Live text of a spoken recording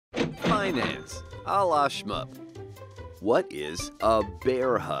finance, a la shmup. What is a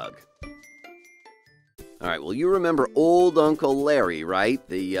bear hug? All right, well, you remember old Uncle Larry, right?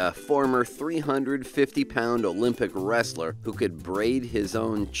 The former 350-pound Olympic wrestler who could braid his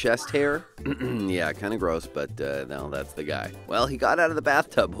own chest hair? Yeah, kind of gross, but no, that's the guy. Well, he got out of the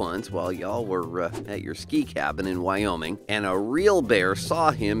bathtub once while y'all were at your ski cabin in Wyoming, and a real bear saw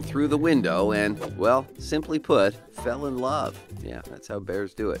him through the window and, well, simply put, fell in love. Yeah, that's how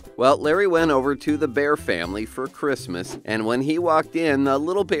bears do it. Well, Larry went over to the bear family for Christmas, and when he walked in, the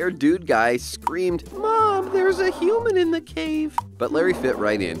little bear dude guy screamed, "Mom, there's a human in the cave." But Larry fit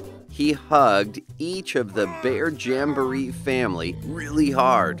right in. He hugged each of the Bear Jamboree family really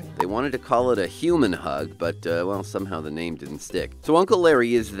hard. They wanted to call it a human hug, but, well, somehow the name didn't stick. So Uncle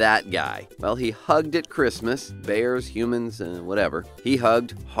Larry is that guy. Well, he hugged at Christmas, bears, humans, whatever. He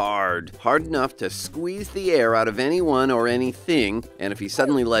hugged hard enough to squeeze the air out of anyone or anything, and if he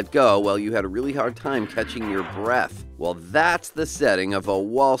suddenly let go, well, you had a really hard time catching your breath. Well, that's the setting of a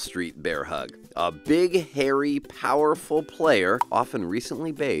Wall Street bear hug. A big, hairy, powerful player, often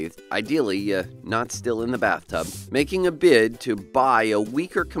recently bathed, ideally not still in the bathtub, making a bid to buy a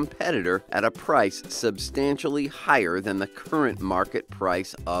weaker competitor at a price substantially higher than the current market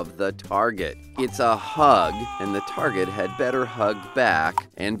price of the target. It's a hug, and the target had better hug back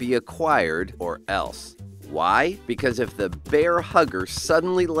and be acquired or else. Why? Because if the bear hugger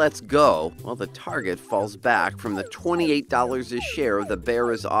suddenly lets go, well, the target falls back from the $28 a share the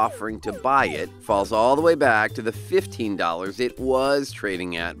bear is offering to buy it, falls all the way back to the $15 it was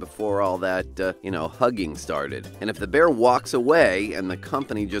trading at before all that, hugging started. And if the bear walks away and the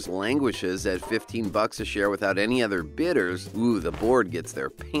company just languishes at $15 a share without any other bidders, the board gets their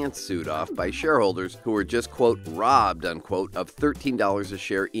pantsuit off by shareholders who were just, quote, robbed, unquote, of $13 a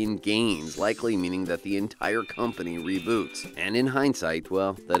share in gains, likely meaning that the entire company reboots. And in hindsight,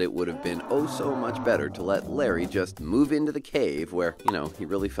 well, that it would have been oh so much better to let Larry just move into the cave where, he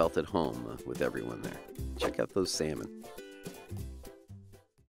really felt at home with everyone there. Check out those salmon.